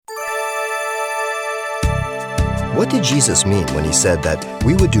What did Jesus mean when he said that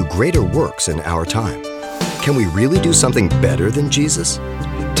we would do greater works in our time? Can we really do something better than Jesus?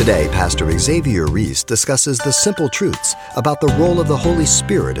 Today, Pastor Xavier Reese discusses the simple truths about the role of the Holy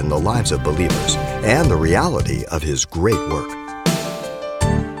Spirit in the lives of believers and the reality of his great work.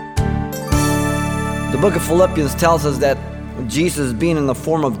 The book of Philippians tells us that Jesus, being in the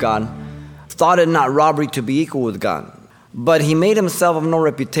form of God, thought it not robbery to be equal with God. But he made himself of no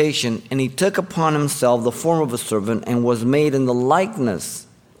reputation, and he took upon himself the form of a servant and was made in the likeness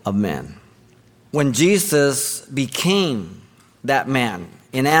of men. When Jesus became that man,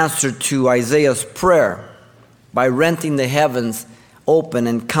 in answer to Isaiah's prayer, by renting the heavens open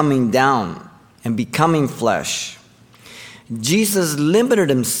and coming down and becoming flesh, Jesus limited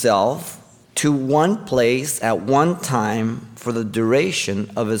himself to one place at one time for the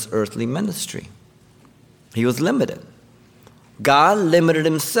duration of his earthly ministry. He was limited. God limited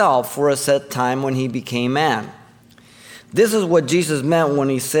himself for a set time when he became man. This is what Jesus meant when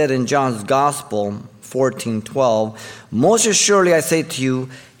he said in John's Gospel 14:12, "Most assuredly I say to you,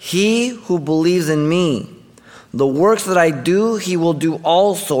 he who believes in me, the works that I do, he will do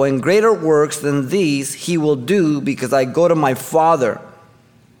also, and greater works than these he will do, because I go to my Father."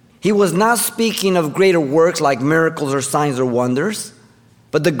 He was not speaking of greater works like miracles or signs or wonders,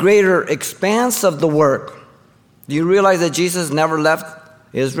 but the greater expanse of the work. Do you realize that Jesus never left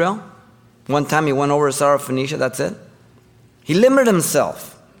Israel? One time he went over to Syrophoenicia, that's it. He limited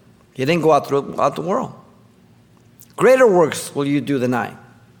himself. He didn't go out throughout the world. Greater works will you do than I.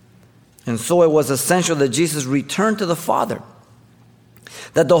 And so it was essential that Jesus return to the Father,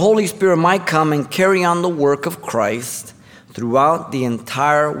 that the Holy Spirit might come and carry on the work of Christ throughout the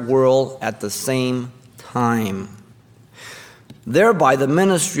entire world at the same time. Thereby, the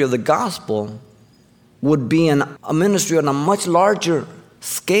ministry of the gospel would be a ministry on a much larger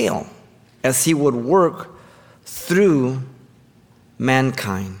scale, as he would work through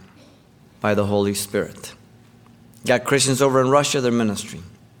mankind by the Holy Spirit. Got Christians over in Russia, their ministry.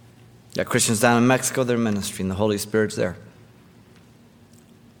 Got Christians down in Mexico, their ministry, and the Holy Spirit's there.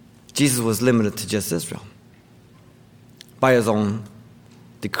 Jesus was limited to just Israel by his own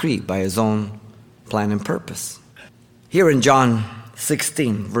decree, by his own plan and purpose. Here in John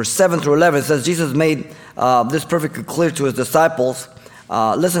 16, verse 7 through 11, it says, Jesus made this perfectly clear to his disciples.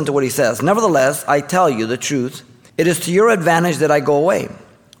 Listen to what he says. "Nevertheless, I tell you the truth. It is to your advantage that I go away.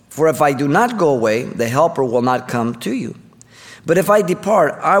 For if I do not go away, the Helper will not come to you. But if I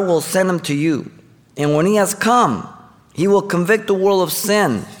depart, I will send him to you. And when he has come, he will convict the world of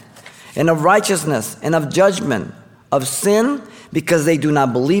sin and of righteousness and of judgment. Of sin, because they do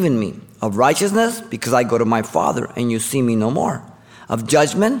not believe in me. Of righteousness, because I go to my Father and you see me no more. Of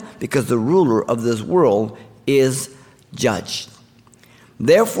judgment, because the ruler of this world is judged."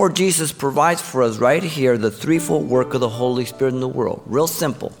 Therefore, Jesus provides for us right here the threefold work of the Holy Spirit in the world. Real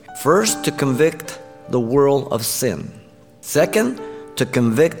simple. First, to convict the world of sin. Second, to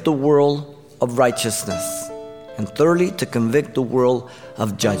convict the world of righteousness. And thirdly, to convict the world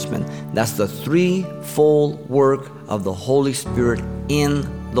of judgment. That's the threefold work of the Holy Spirit in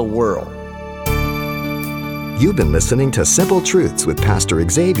the world. You've been listening to Simple Truths with Pastor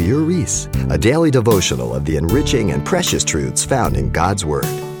Xavier Reese, a daily devotional of the enriching and precious truths found in God's Word.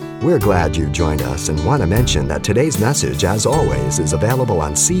 We're glad you've joined us and want to mention that today's message, as always, is available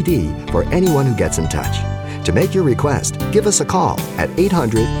on CD for anyone who gets in touch. To make your request, give us a call at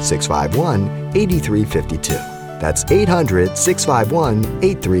 800-651-8352. That's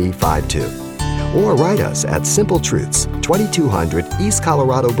 800-651-8352. Or write us at Simple Truths, 2200 East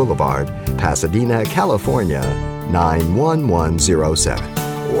Colorado Boulevard, Pasadena, California, 91107.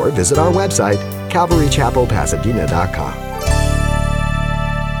 Or visit our website, CalvaryChapelPasadena.com.